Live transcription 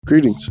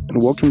Greetings,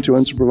 and welcome to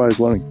Unsupervised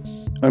Learning.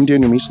 I'm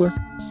Daniel Miessler,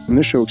 and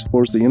this show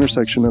explores the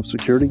intersection of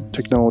security,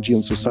 technology,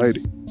 and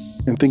society,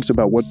 and thinks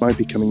about what might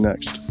be coming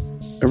next.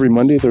 Every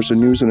Monday, there's a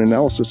news and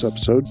analysis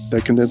episode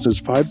that condenses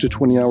 5 to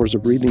 20 hours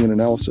of reading and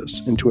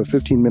analysis into a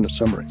 15-minute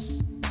summary,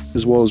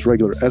 as well as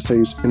regular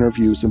essays,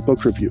 interviews, and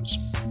book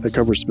reviews that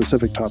cover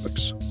specific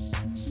topics.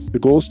 The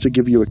goal is to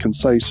give you a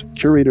concise,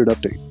 curated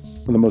update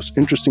on the most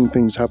interesting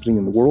things happening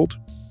in the world,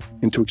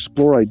 and to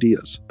explore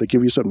ideas that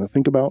give you something to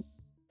think about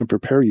and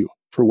prepare you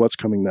for what's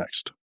coming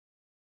next.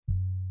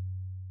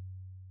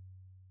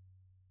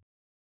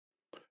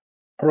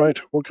 All right,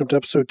 welcome to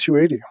episode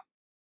 280.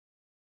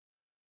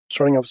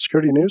 Starting off with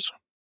security news,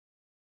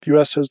 the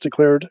U.S. has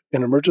declared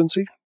an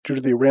emergency due to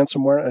the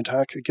ransomware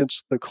attack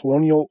against the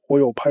Colonial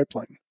Oil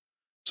Pipeline.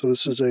 So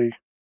this is a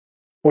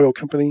oil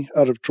company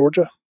out of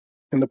Georgia,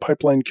 and the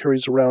pipeline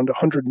carries around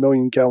 100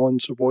 million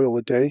gallons of oil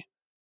a day,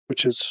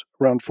 which is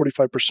around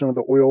 45% of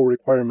the oil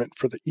requirement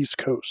for the East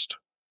Coast.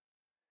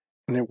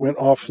 And it went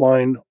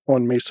offline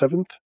on May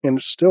 7th, and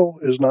it still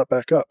is not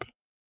back up.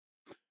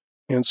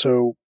 And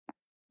so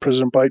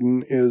President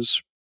Biden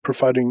is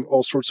providing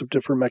all sorts of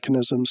different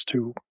mechanisms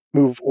to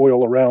move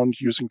oil around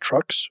using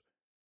trucks,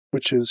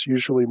 which is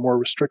usually more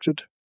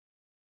restricted.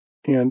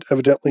 And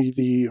evidently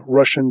the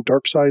Russian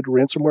DarkSide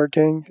ransomware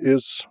gang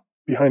is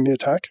behind the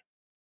attack.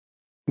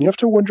 And you have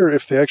to wonder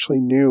if they actually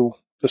knew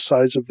the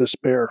size of this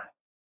bear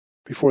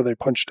before they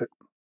punched it.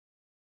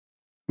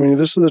 I mean,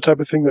 this is the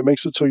type of thing that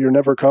makes it so you're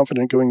never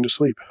confident going to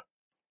sleep.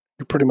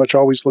 You're pretty much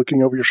always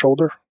looking over your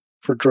shoulder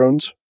for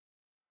drones.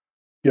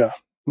 Yeah,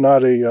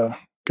 not a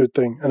good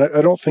thing. And I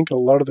don't think a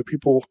lot of the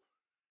people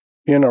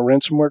in a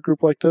ransomware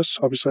group like this,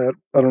 obviously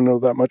I don't know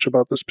that much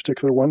about this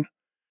particular one,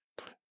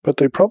 but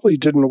they probably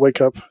didn't wake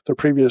up the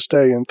previous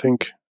day and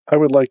think, I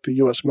would like the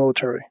U.S.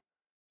 military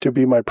to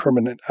be my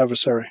permanent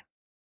adversary.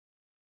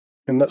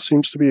 And that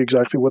seems to be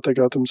exactly what they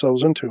got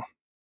themselves into.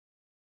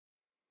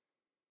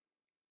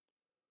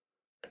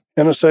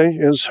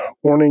 NSA is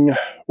warning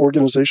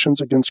organizations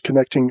against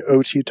connecting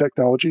OT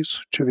technologies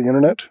to the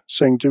internet,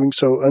 saying doing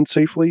so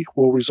unsafely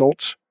will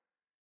result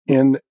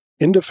in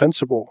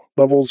indefensible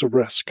levels of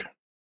risk. I've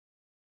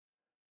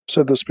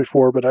said this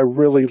before, but I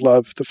really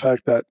love the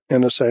fact that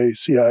NSA,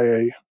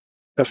 CIA,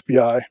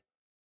 FBI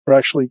are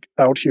actually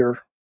out here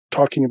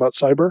talking about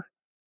cyber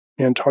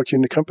and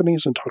talking to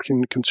companies and talking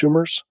to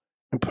consumers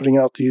and putting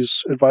out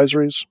these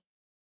advisories.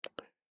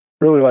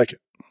 Really like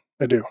it.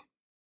 I do.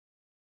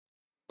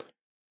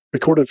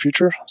 Recorded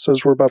Future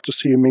says we're about to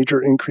see a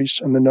major increase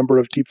in the number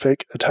of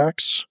deepfake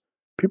attacks.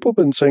 People have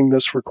been saying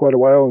this for quite a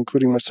while,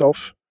 including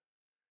myself,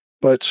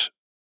 but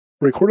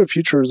Recorded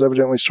Future is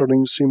evidently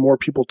starting to see more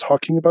people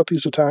talking about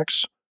these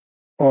attacks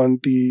on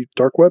the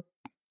dark web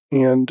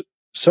and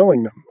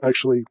selling them,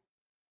 actually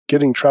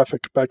getting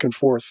traffic back and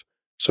forth.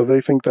 So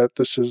they think that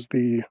this is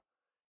the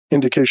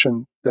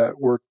indication that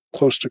we're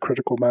close to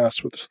critical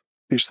mass with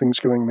these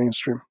things going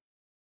mainstream.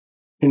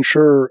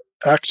 Insurer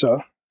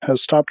AXA has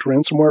stopped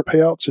ransomware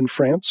payouts in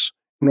France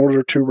in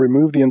order to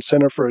remove the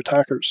incentive for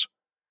attackers.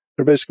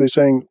 They're basically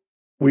saying,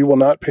 we will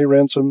not pay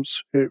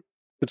ransoms.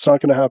 It's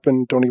not going to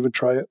happen. Don't even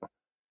try it.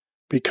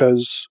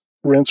 Because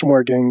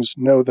ransomware gangs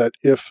know that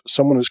if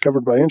someone is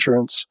covered by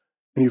insurance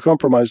and you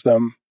compromise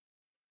them,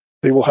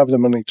 they will have the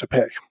money to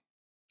pay.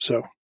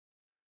 So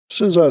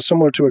this is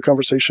similar to a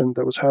conversation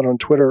that was had on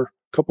Twitter a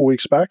couple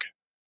weeks back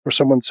where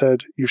someone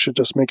said you should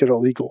just make it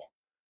illegal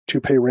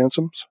to pay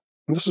ransoms.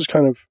 And this is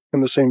kind of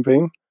in the same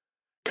vein.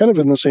 Kind of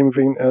in the same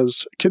vein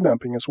as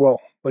kidnapping as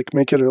well, like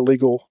make it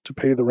illegal to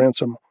pay the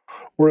ransom,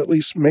 or at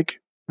least make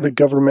the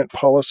government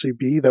policy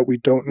be that we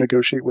don't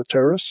negotiate with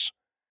terrorists.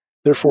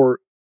 Therefore,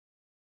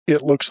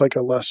 it looks like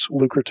a less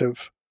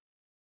lucrative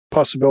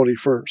possibility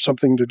for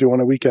something to do on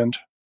a weekend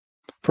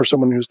for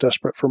someone who's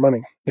desperate for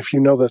money. If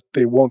you know that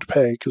they won't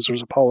pay because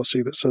there's a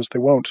policy that says they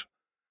won't,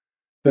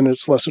 then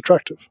it's less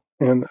attractive.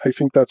 And I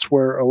think that's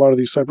where a lot of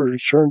these cyber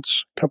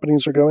insurance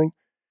companies are going,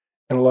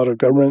 and a lot of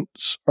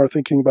governments are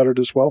thinking about it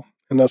as well.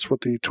 And that's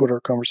what the Twitter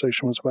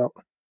conversation was about.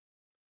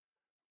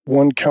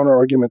 One counter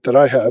argument that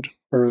I had,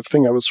 or the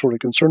thing I was sort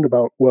of concerned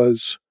about,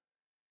 was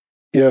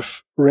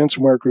if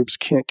ransomware groups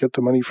can't get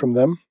the money from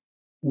them,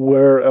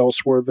 where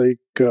else will they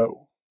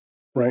go,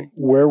 right?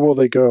 Where will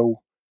they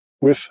go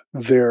with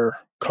their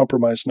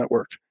compromised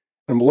network?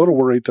 I'm a little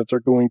worried that they're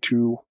going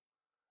to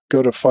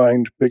go to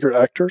find bigger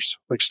actors,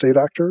 like state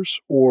actors,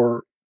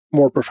 or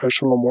more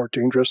professional, more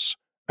dangerous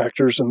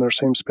actors in their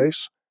same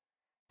space,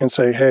 and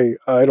say, hey,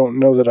 I don't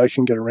know that I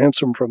can get a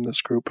ransom from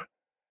this group,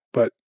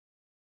 but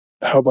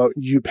how about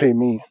you pay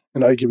me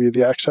and I give you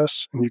the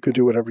access and you can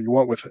do whatever you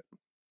want with it.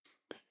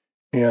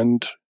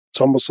 And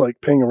it's almost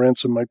like paying a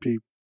ransom might be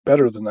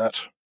better than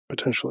that,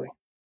 potentially.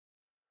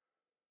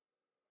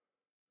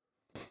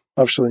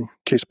 Obviously,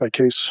 case by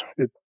case,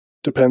 it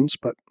depends,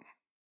 but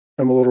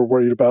I'm a little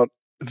worried about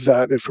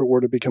that if it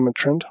were to become a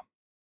trend.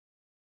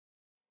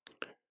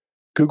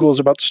 Google is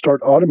about to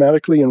start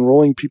automatically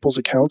enrolling people's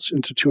accounts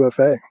into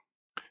 2FA.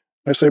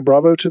 I say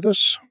bravo to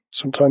this.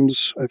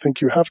 Sometimes I think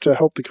you have to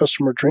help the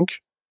customer drink,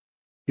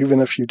 even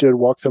if you did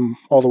walk them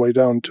all the way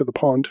down to the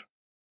pond.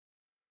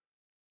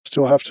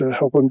 Still have to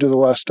help them do the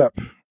last step.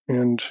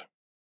 And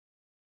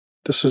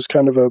this is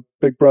kind of a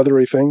big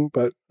brothery thing,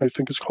 but I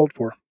think it's called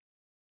for.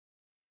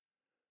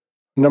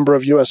 A number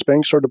of U.S.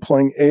 banks are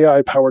deploying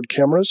AI-powered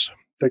cameras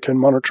that can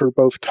monitor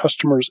both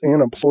customers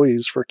and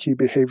employees for key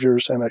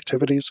behaviors and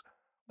activities.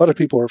 A lot of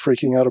people are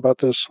freaking out about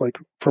this, like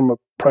from a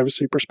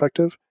privacy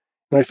perspective.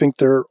 And I think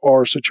there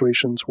are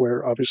situations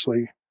where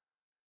obviously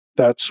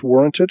that's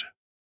warranted.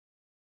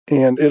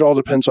 And it all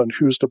depends on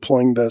who's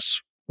deploying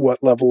this,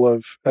 what level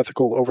of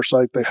ethical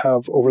oversight they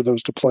have over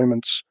those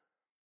deployments,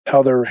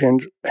 how they're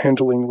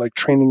handling like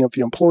training of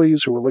the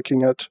employees who are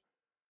looking at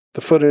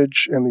the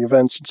footage and the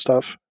events and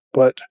stuff.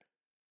 But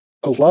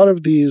a lot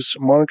of these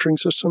monitoring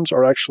systems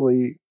are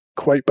actually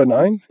quite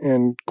benign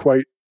and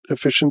quite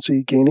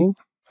efficiency gaining.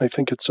 I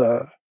think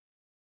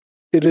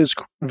it is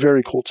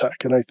very cool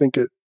tech, and I think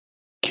it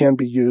can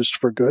be used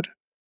for good.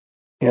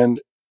 And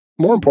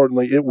more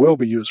importantly, it will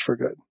be used for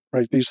good,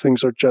 right? These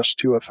things are just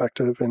too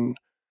effective and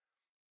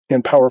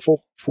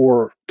powerful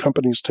for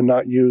companies to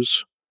not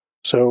use.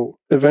 So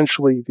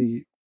eventually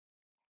the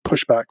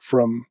pushback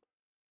from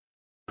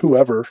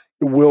whoever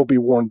will be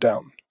worn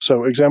down.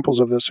 So examples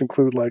of this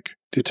include like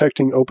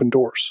detecting open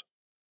doors,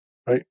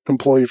 right?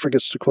 Employee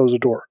forgets to close a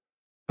door.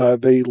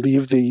 They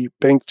leave the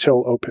bank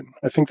till open.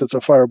 I think that's a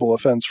fireable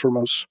offense for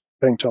most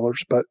bank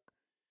tellers, but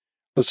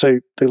let's say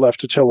they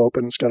left a till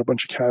open, it's got a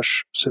bunch of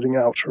cash sitting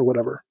out or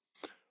whatever.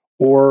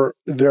 Or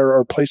there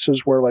are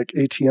places where like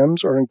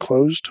ATMs are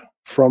enclosed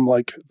from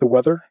like the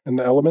weather and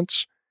the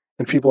elements,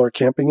 and people are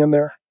camping in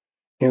there.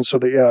 And so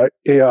the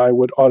AI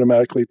would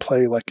automatically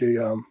play like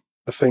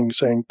a thing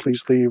saying,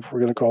 please leave, we're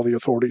going to call the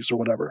authorities or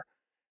whatever.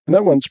 And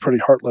that one's pretty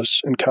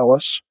heartless and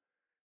callous.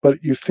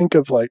 But you think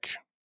of like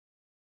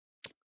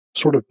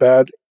sort of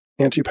bad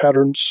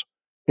anti-patterns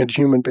in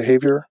human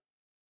behavior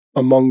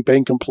among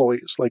bank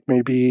employees, like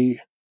maybe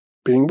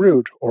being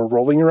rude or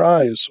rolling your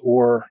eyes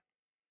or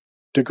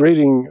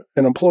degrading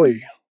an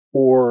employee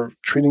or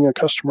treating a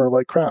customer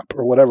like crap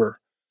or whatever.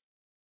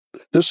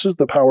 This is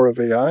the power of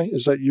AI,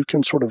 is that you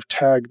can sort of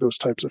tag those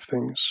types of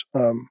things.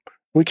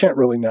 We can't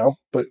really now,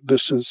 but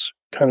this is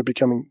kind of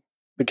becoming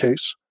the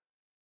case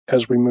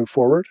as we move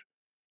forward.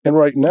 And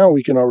right now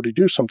we can already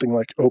do something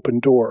like open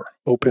door,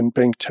 open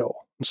bank till,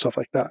 and stuff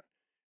like that.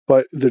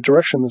 But the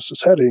direction this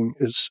is heading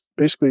is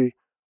basically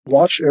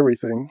watch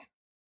everything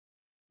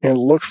and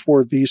look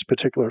for these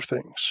particular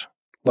things.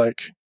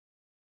 Like,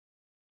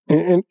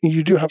 and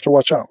you do have to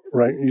watch out,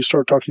 right? You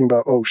start talking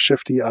about, oh,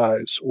 shifty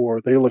eyes, or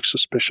they look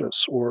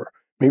suspicious, or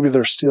maybe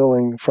they're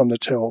stealing from the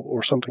till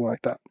or something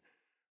like that,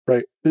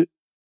 right?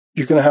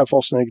 You're going to have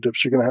false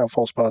negatives. You're going to have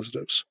false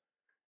positives.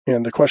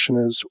 And the question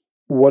is,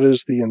 what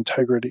is the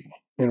integrity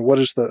and what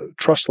is the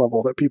trust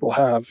level that people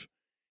have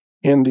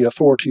in the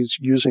authorities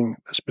using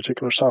this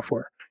particular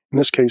software? In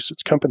this case,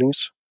 it's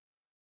companies,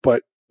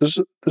 but this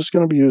is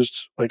going to be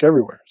used like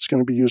everywhere. It's going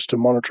to be used to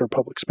monitor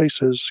public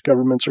spaces.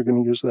 Governments are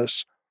going to use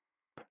this.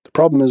 The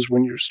problem is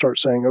when you start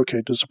saying,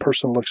 okay, does a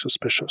person look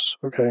suspicious?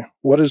 Okay,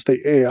 what does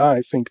the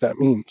AI think that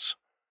means?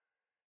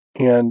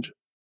 And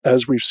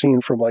as we've seen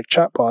from like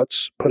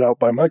chatbots put out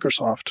by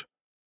Microsoft,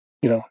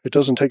 it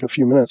doesn't take a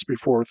few minutes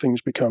before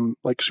things become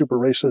like super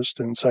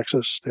racist and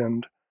sexist,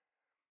 and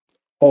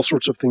all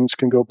sorts of things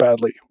can go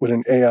badly when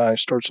an AI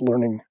starts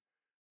learning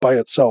by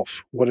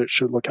itself what it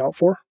should look out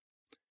for.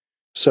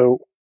 So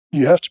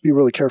you have to be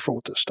really careful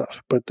with this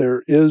stuff, but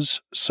there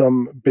is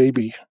some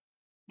baby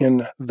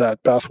in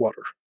that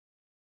bathwater.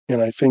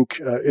 And I think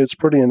it's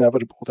pretty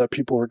inevitable that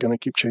people are going to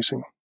keep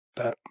chasing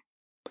that.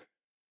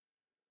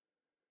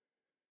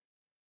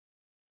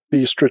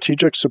 The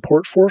Strategic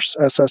Support Force,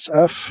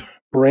 SSF,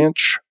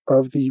 branch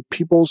of the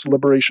People's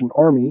Liberation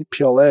Army,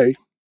 PLA,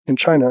 in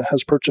China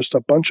has purchased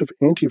a bunch of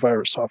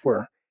antivirus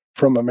software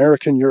from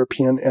American,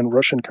 European, and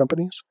Russian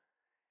companies.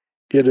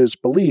 It is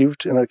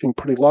believed, and I think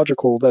pretty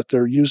logical, that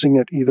they're using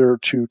it either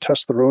to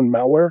test their own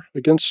malware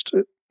against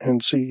it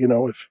and see, if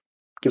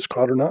it gets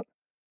caught or not,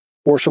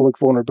 or to look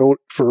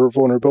for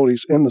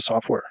vulnerabilities in the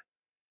software.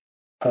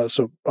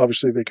 So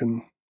obviously they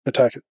can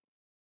attack it.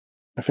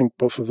 I think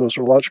both of those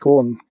are logical,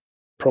 and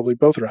probably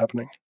both are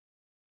happening.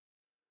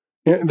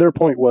 And their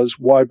point was,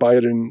 why buy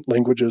it in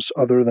languages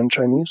other than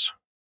Chinese?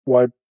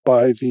 Why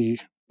buy the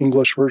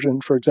English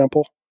version, for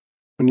example,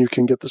 when you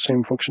can get the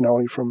same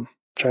functionality from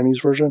Chinese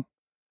version,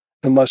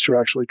 unless you're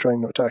actually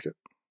trying to attack it?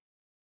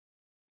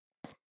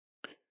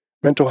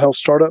 Mental health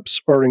startups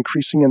are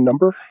increasing in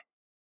number,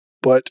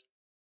 but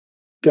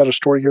got a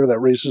story here that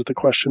raises the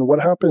question, what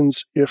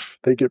happens if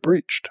they get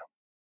breached?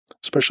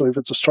 Especially if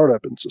it's a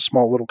startup and it's a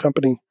small little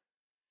company,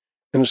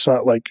 and it's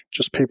not like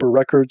just paper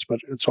records, but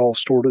it's all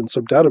stored in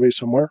some database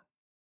somewhere,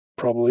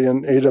 probably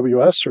in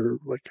AWS or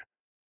like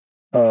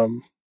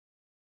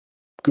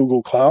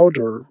Google Cloud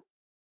or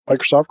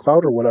Microsoft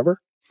Cloud or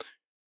whatever,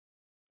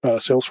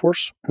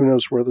 Salesforce, who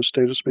knows where this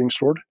data is being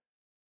stored.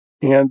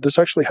 And this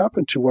actually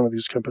happened to one of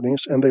these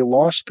companies, and they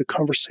lost the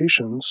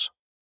conversations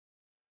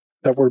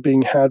that were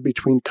being had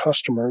between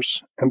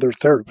customers and their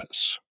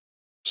therapists.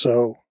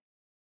 So,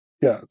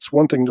 yeah, it's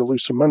one thing to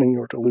lose some money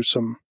or to lose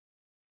some,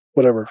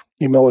 whatever,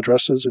 email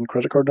addresses and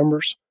credit card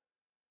numbers.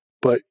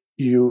 but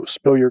you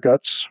spill your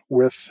guts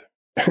with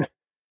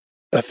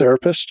a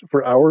therapist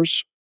for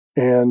hours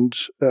and,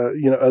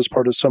 as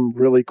part of some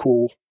really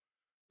cool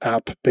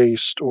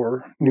app-based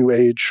or new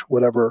age,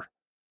 whatever,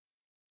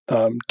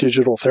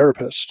 digital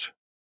therapist.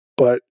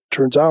 But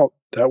turns out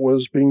that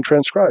was being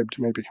transcribed,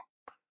 maybe.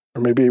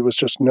 Or maybe it was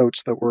just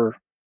notes that were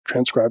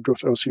transcribed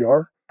with OCR.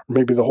 Or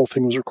maybe the whole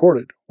thing was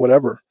recorded,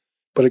 whatever.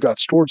 But it got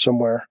stored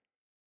somewhere.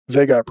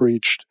 They got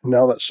breached. And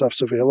now that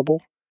stuff's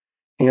available.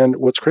 And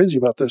what's crazy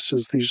about this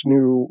is these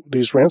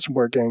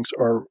ransomware gangs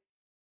are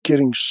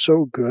getting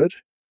so good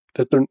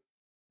that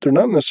they're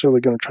not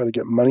necessarily going to try to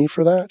get money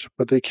for that,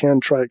 but they can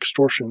try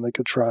extortion. They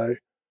could try,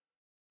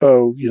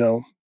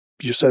 you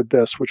said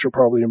this, which you're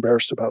probably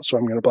embarrassed about, so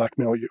I'm going to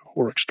blackmail you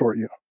or extort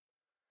you.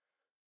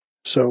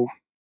 So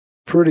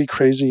pretty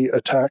crazy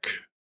attack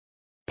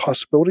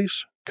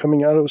possibilities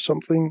coming out of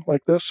something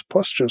like this,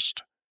 plus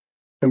just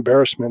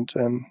embarrassment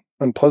and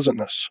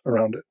unpleasantness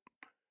around it.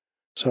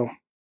 So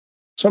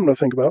something to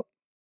think about.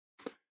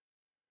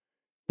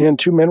 And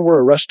 2 men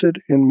were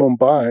arrested in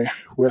Mumbai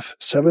with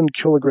 7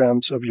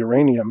 kilograms of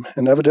uranium,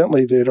 and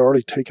evidently they had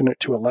already taken it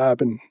to a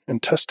lab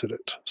and tested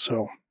it.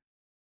 So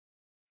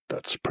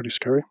that's pretty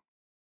scary.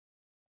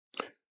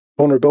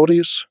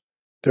 Vulnerabilities.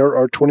 There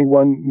are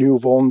 21 new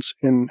vulns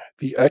in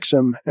the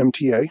XM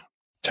MTA,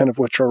 10 of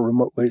which are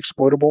remotely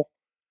exploitable.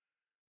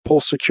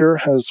 Pulse Secure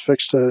has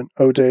fixed an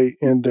ODay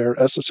in their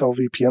SSL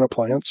VPN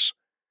appliance.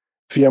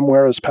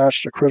 VMware has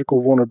patched a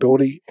critical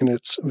vulnerability in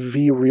its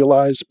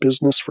vRealize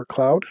Business for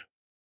Cloud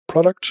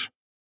product.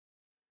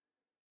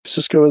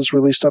 Cisco has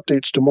released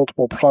updates to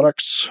multiple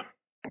products,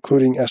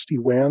 including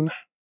SD-WAN.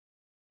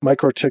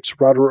 MikroTik's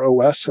Router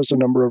OS has a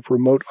number of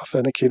remote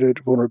authenticated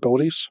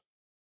vulnerabilities.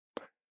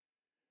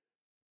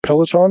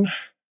 Peloton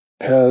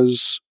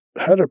has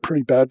had a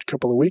pretty bad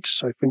couple of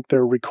weeks. I think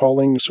they're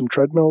recalling some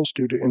treadmills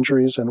due to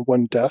injuries and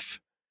 1 death.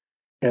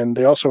 And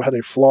they also had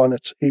a flaw in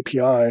its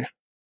API,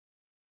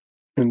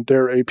 in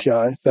their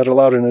API, that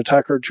allowed an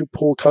attacker to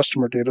pull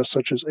customer data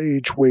such as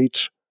age,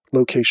 weight,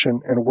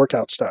 location, and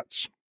workout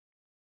stats.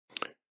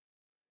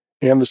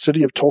 And the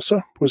city of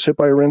Tulsa was hit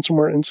by a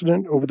ransomware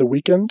incident over the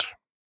weekend.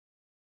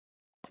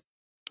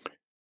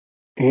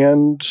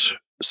 And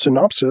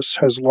Synopsys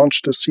has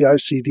launched a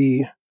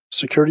CI/CD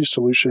security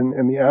solution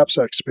in the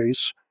AppSec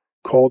space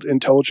called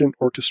Intelligent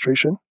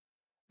Orchestration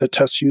that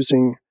tests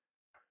using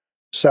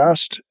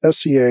SAST,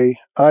 SCA,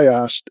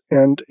 IAST,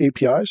 and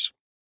APIs.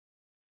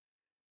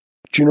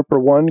 Juniper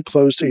One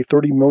closed a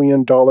 $30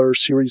 million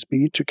Series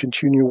B to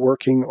continue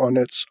working on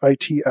its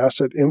IT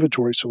asset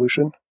inventory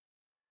solution.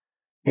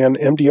 And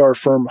MDR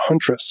firm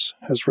Huntress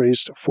has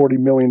raised $40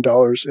 million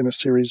in a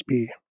Series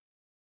B.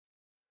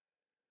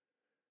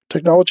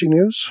 Technology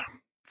news.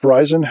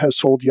 Verizon has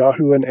sold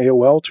Yahoo and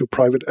AOL to a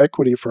private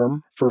equity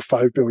firm for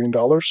 $5 billion,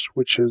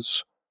 which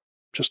is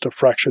just a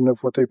fraction of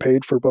what they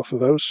paid for both of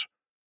those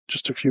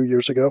just a few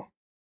years ago.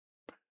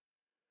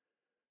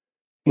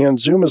 And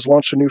Zoom has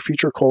launched a new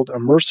feature called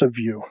Immersive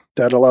View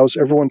that allows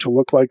everyone to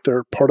look like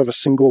they're part of a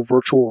single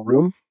virtual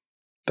room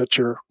that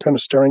you're kind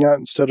of staring at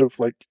instead of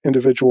like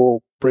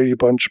individual Brady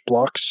Bunch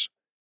blocks.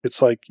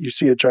 It's like you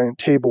see a giant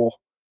table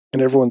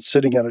and everyone's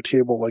sitting at a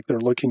table like they're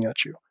looking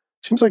at you.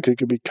 Seems like it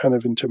could be kind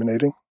of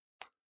intimidating.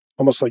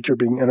 Almost like you're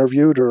being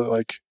interviewed or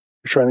like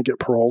you're trying to get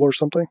parole or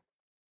something.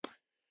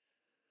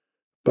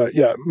 But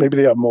yeah, maybe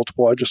they have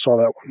multiple. I just saw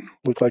that one.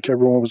 Looked like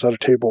everyone was at a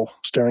table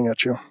staring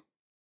at you.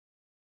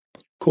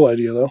 Cool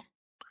idea, though.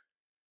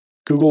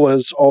 Google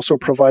has also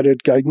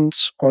provided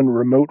guidance on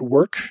remote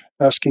work,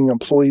 asking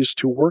employees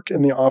to work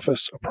in the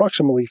office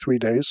approximately 3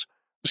 days.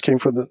 This came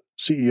from the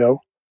CEO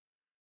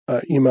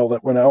email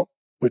that went out,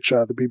 which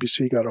the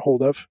BBC got a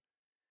hold of.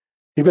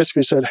 He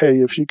basically said, hey,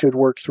 if you could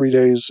work 3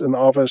 days in the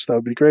office, that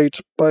would be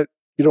great, but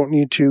you don't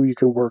need to. You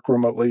can work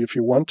remotely if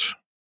you want.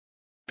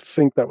 I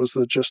think that was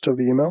the gist of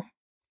the email.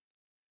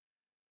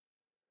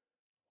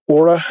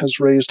 Aura has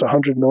raised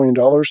 $100 million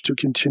to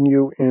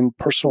continue in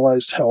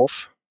personalized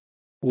health.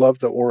 Love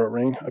the Aura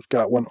ring. I've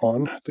got one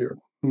on. They're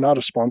not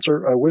a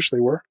sponsor. I wish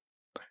they were.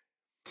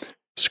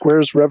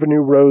 Square's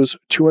revenue rose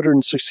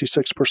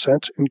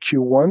 266% in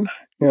Q1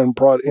 and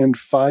brought in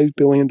 $5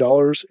 billion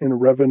in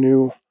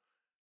revenue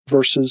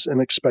versus an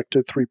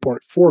expected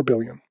 $3.4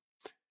 billion.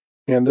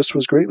 And this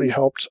was greatly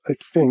helped, I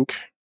think,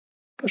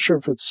 I'm not sure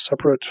if it's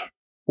separate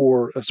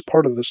or as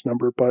part of this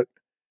number, but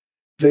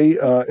they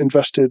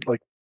invested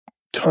like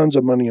tons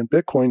of money in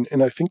Bitcoin,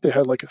 and I think they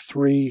had like a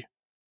 $3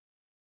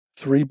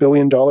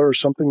 billion or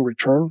something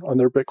return on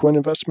their Bitcoin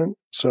investment.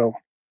 So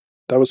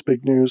that was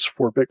big news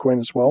for Bitcoin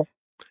as well.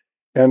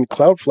 And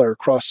Cloudflare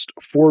crossed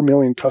 4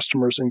 million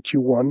customers in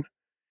Q1,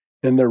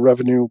 and their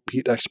revenue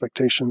beat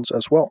expectations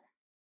as well.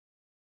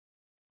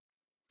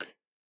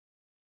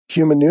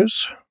 Human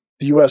news.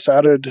 The U.S.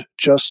 added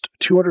just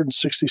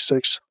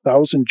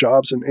 266,000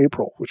 jobs in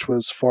April, which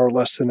was far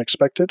less than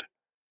expected.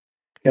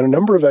 And a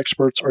number of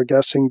experts are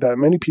guessing that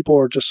many people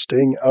are just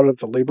staying out of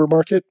the labor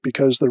market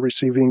because they're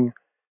receiving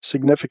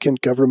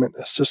significant government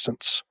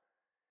assistance.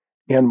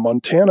 And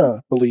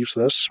Montana believes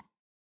this,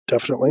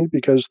 definitely,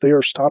 because they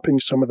are stopping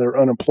some of their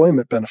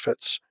unemployment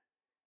benefits.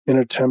 in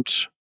an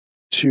attempt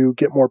to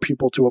get more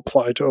people to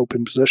apply to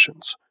open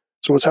positions.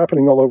 So what's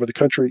happening all over the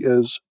country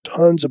is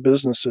tons of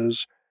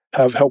businesses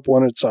have help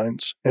wanted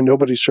signs and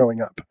nobody's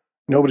showing up.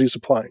 Nobody's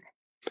applying.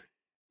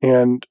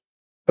 And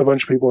a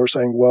bunch of people are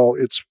saying, well,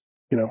 it's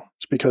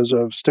because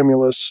of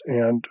stimulus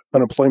and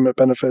unemployment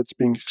benefits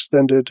being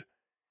extended.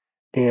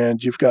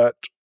 And you've got,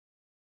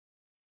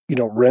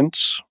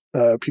 rents.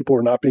 People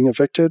are not being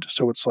evicted.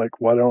 So it's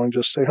like, why don't I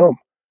just stay home?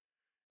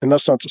 And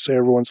that's not to say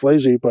everyone's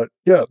lazy, but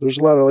yeah, there's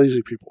a lot of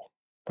lazy people.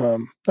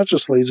 Not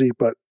just lazy,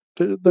 but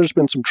there's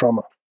been some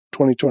trauma.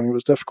 2020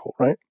 was difficult,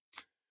 right?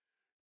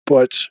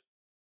 But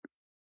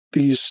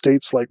these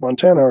states like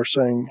Montana are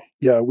saying,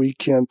 yeah, we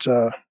can't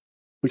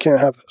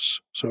have this.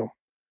 So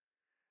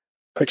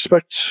I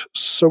expect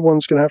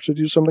someone's going to have to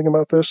do something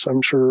about this.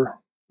 I'm sure,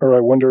 or I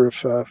wonder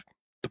if the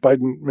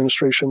Biden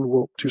administration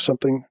will do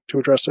something to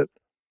address it.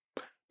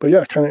 But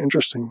yeah, kind of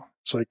interesting.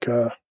 It's like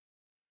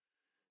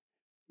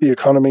the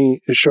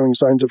economy is showing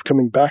signs of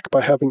coming back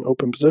by having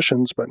open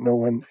positions, but no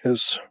one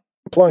is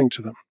applying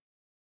to them.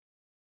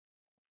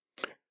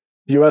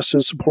 The U.S.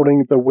 is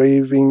supporting the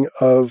waiving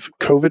of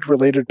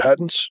COVID-related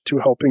patents to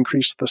help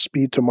increase the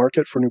speed to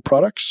market for new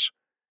products.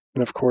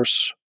 And of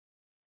course,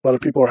 a lot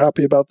of people are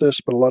happy about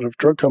this, but a lot of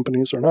drug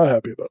companies are not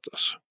happy about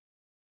this,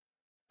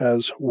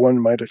 as one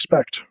might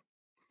expect.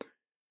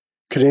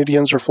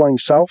 Canadians are flying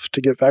south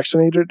to get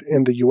vaccinated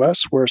in the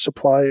U.S., where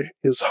supply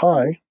is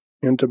high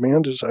and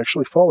demand is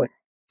actually falling.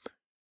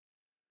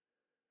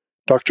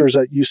 Doctors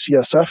at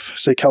UCSF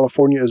say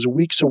California is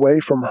weeks away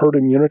from herd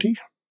immunity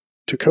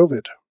to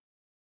COVID.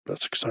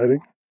 That's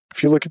exciting.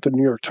 If you look at the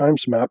New York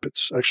Times map,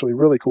 it's actually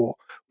really cool.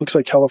 Looks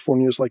like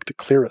California is like the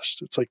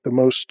clearest. It's like the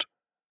most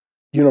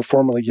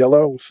uniformly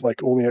yellow with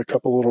like only a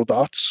couple little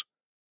dots.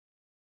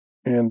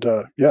 And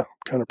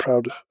kind of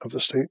proud of the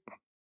state.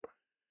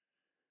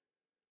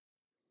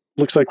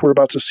 Looks like we're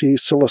about to see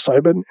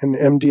psilocybin and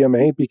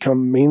MDMA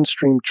become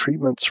mainstream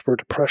treatments for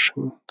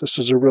depression. This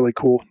is a really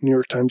cool New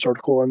York Times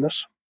article on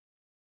this.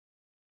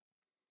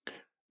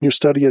 New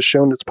study has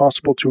shown it's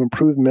possible to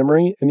improve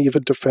memory and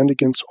even defend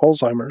against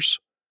Alzheimer's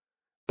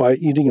by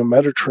eating a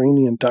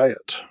Mediterranean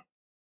diet.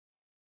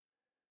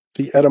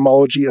 The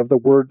etymology of the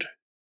word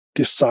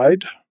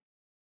decide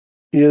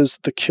is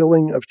the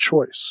killing of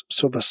choice.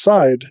 So the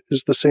side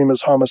is the same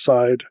as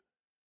homicide,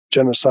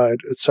 genocide,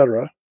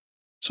 etc.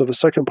 So the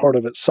second part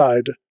of it,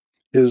 side,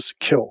 is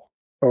kill,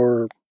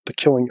 or the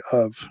killing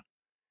of.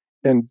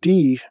 And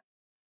D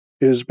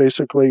is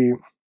basically,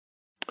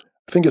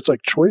 I think it's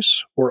like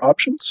choice or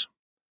options.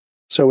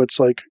 So it's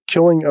like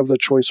killing of the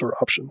choice or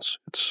options.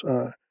 It's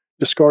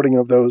discarding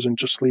of those and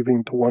just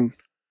leaving the one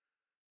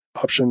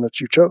option that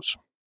you chose.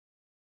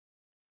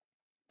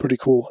 Pretty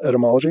cool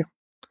etymology.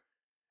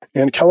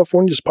 And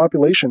California's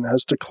population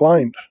has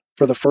declined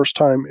for the first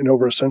time in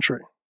over a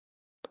century.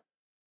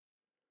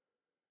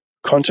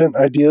 Content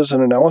ideas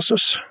and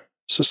analysis,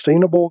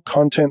 sustainable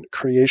content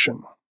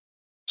creation.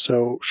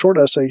 So short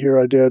essay here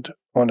I did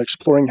on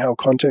exploring how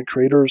content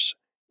creators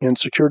in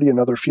security and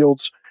other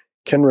fields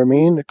can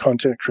remain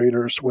content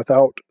creators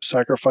without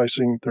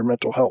sacrificing their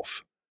mental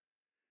health.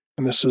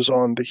 And this is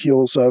on the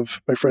heels of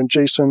my friend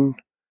Jason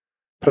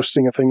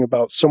posting a thing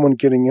about someone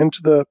getting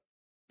into the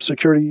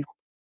security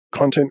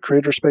content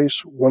creator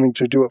space, wanting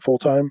to do it full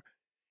time,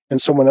 and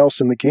someone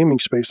else in the gaming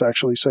space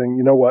actually saying,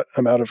 you know what,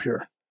 I'm out of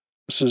here.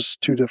 This is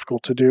too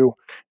difficult to do.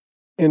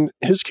 In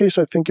his case,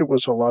 I think it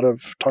was a lot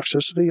of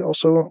toxicity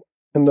also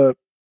in the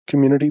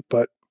community,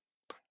 but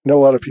I know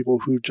a lot of people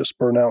who just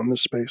burn out in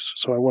this space.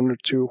 So I wanted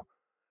to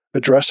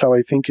address how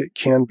I think it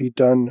can be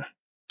done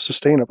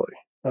sustainably.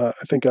 I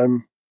think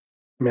I'm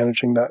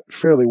managing that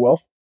fairly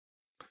well.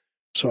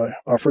 So I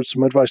offered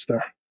some advice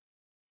there.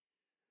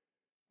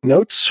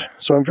 Notes.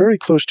 So I'm very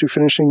close to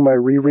finishing my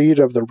reread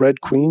of The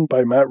Red Queen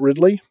by Matt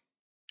Ridley.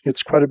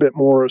 It's quite a bit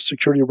more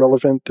security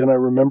relevant than I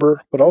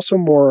remember, but also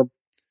more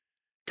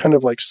kind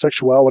of like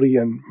sexuality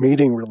and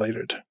mating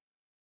related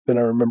than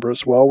I remember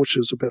as well, which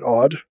is a bit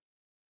odd.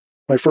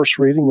 My first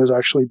reading was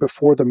actually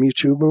before the Me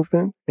Too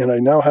movement, and I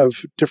now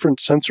have different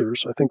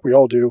censors, I think we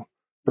all do,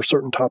 for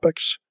certain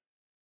topics.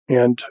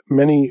 And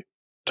many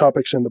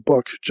topics in the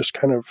book just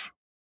kind of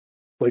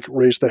like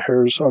raise the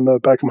hairs on the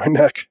back of my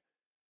neck.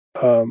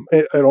 I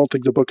don't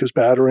think the book is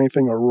bad or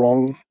anything or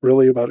wrong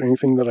really about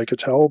anything that I could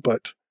tell,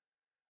 but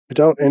I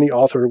doubt any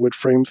author would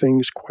frame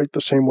things quite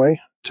the same way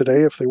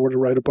today if they were to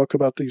write a book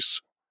about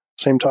these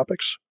same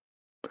topics.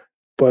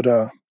 But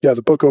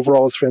the book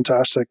overall is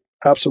fantastic.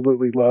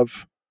 Absolutely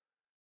love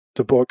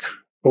the book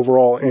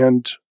overall.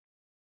 And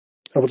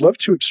I would love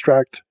to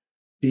extract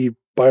the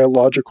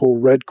biological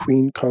Red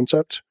Queen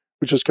concept,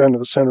 which is kind of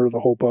the center of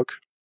the whole book,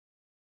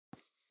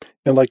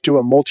 and like do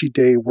a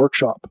multi-day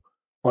workshop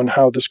on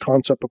how this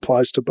concept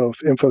applies to both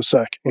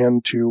InfoSec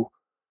and to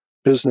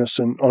business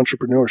and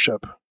entrepreneurship.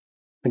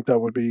 I think that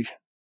would be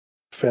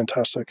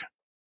fantastic.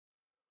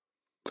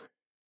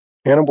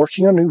 And I'm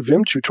working on a new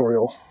Vim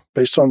tutorial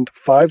based on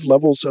 5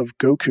 levels of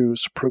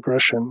Goku's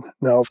progression.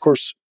 Now, of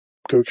course,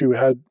 Goku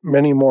had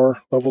many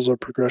more levels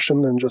of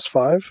progression than just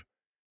 5,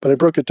 but I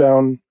broke it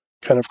down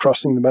kind of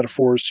crossing the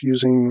metaphors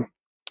using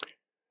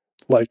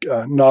like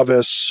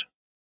novice,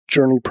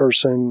 journey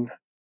person,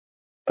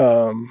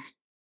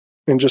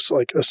 and just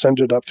like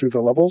ascended up through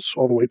the levels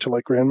all the way to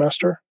like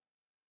grandmaster.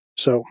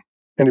 So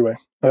anyway,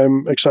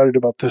 I'm excited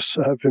about this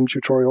Vim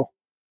tutorial,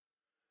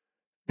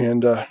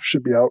 and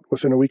should be out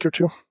within a week or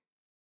two.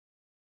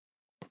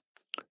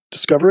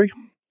 Discovery,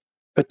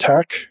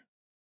 attack,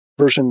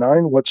 version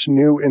 9. What's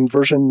new in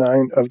version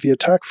 9 of the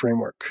attack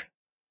framework?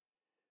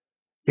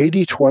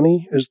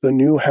 80-20 is the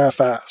new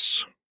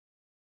half-ass.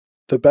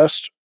 The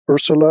best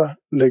Ursula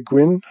Le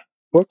Guin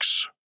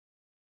books.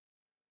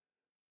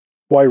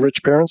 Why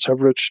rich parents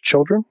have rich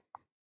children.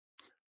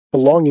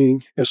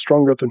 Belonging is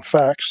stronger than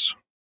facts.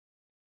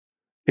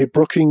 A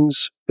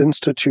Brookings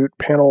Institute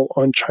panel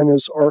on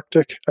China's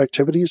Arctic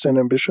activities and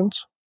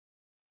ambitions.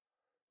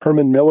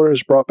 Herman Miller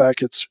has brought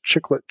back its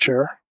chiclet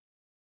chair.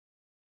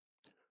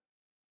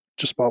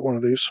 Just bought one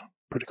of these.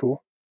 Pretty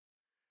cool.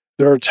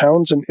 There are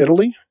towns in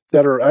Italy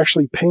that are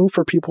actually paying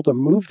for people to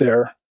move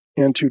there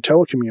and to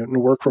telecommute and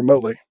work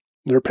remotely.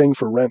 They're paying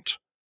for rent.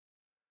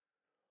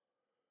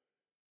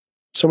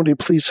 Somebody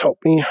please help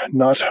me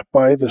not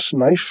buy this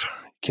knife.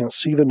 Can't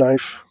see the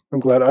knife. I'm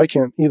glad I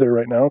can't either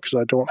right now because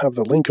I don't have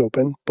the link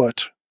open.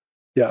 But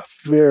yeah,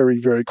 very,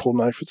 very cool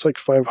knife. It's like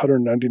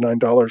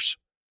 $599.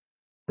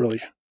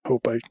 Really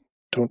hope I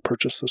don't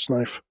purchase this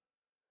knife.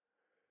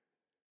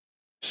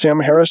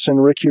 Sam Harris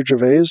and Ricky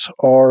Gervais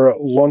are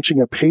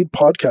launching a paid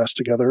podcast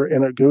together,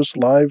 and it goes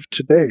live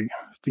today,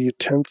 the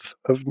 10th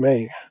of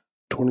May,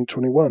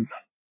 2021.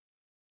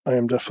 I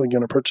am definitely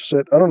going to purchase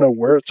it. I don't know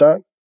where it's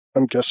at.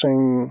 I'm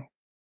guessing,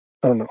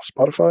 I don't know,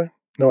 Spotify?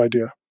 No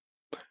idea.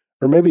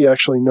 Or maybe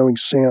actually knowing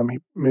Sam,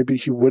 maybe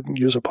he wouldn't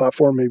use a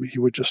platform. Maybe he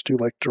would just do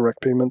like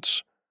direct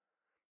payments.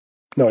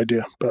 No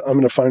idea. But I'm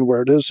going to find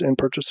where it is and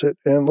purchase it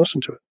and listen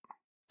to it.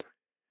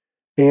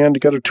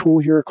 And got a tool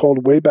here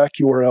called Wayback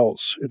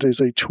URLs. It is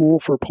a tool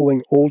for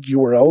pulling old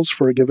URLs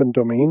for a given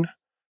domain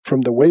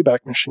from the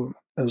Wayback Machine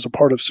as a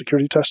part of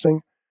security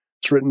testing.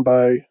 It's written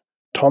by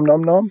Tom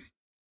Nom Nom.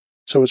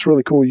 So it's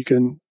really cool. You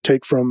can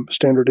take from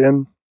standard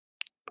in,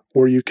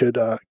 or you could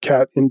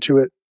cat into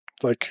it.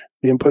 Like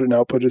the input and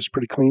output is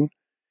pretty clean.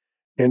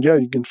 And yeah,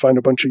 you can find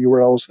a bunch of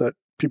URLs that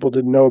people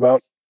didn't know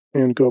about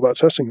and go about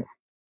testing them.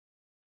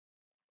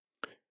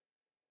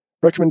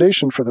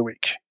 Recommendation for the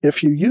week.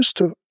 If you used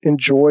to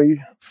enjoy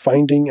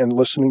finding and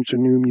listening to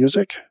new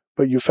music,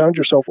 but you found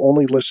yourself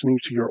only listening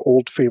to your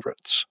old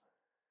favorites,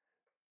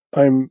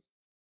 I'm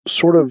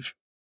sort of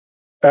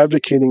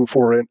advocating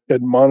for it,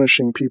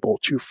 admonishing people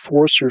to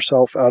force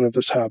yourself out of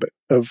this habit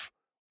of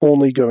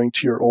only going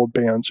to your old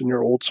bands and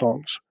your old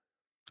songs.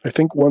 I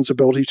think one's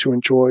ability to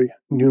enjoy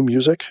new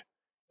music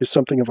is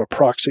something of a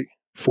proxy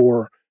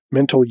for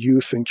mental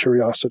youth and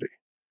curiosity.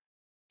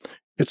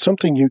 It's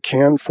something you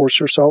can force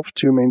yourself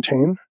to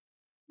maintain,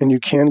 and you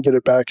can get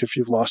it back if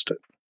you've lost it.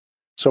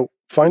 So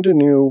find a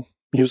new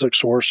music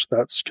source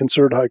that's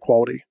considered high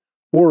quality,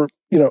 or,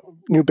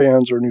 new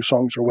bands or new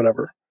songs or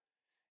whatever.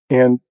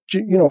 And,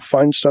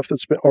 find stuff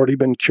that's already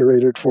been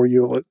curated for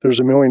you.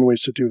 There's a million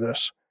ways to do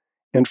this.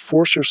 And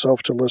force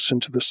yourself to listen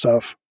to the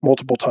stuff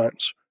multiple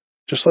times,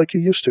 just like you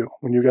used to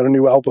when you got a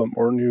new album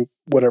or a new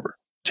whatever,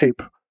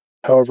 tape,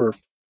 however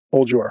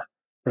old you are,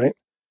 right?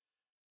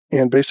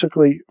 And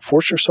basically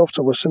force yourself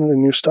to listen to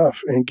new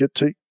stuff and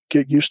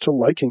get used to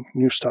liking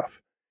new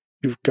stuff.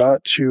 You've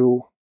got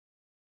to,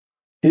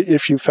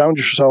 if you found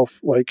yourself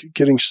like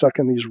getting stuck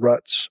in these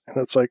ruts, and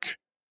it's like,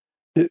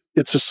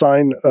 it's a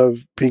sign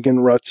of being in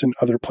ruts in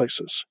other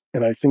places.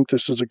 And I think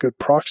this is a good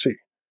proxy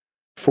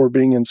for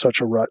being in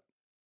such a rut.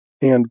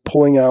 And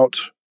pulling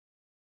out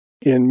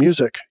in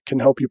music can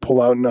help you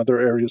pull out in other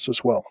areas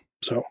as well.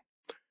 So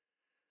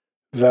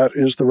that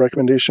is the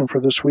recommendation for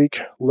this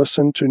week.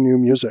 Listen to new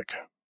music.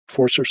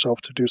 Force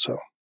yourself to do so.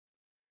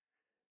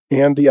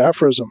 And the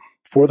aphorism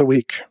for the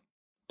week.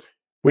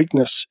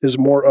 Weakness is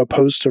more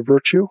opposed to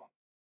virtue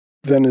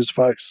than is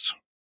vice.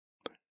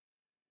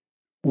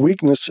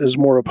 Weakness is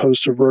more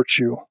opposed to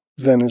virtue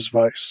than is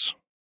vice.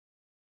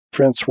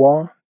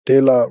 Francois de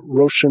la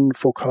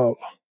Rochefoucauld.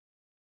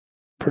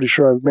 Pretty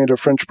sure I've made a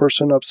French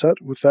person upset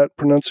with that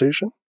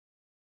pronunciation.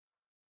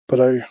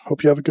 But I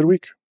hope you have a good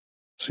week.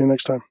 See you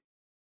next time.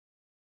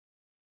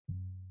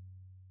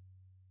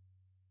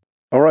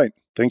 All right.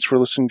 Thanks for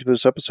listening to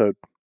this episode.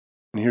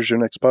 And here's your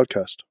next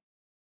podcast.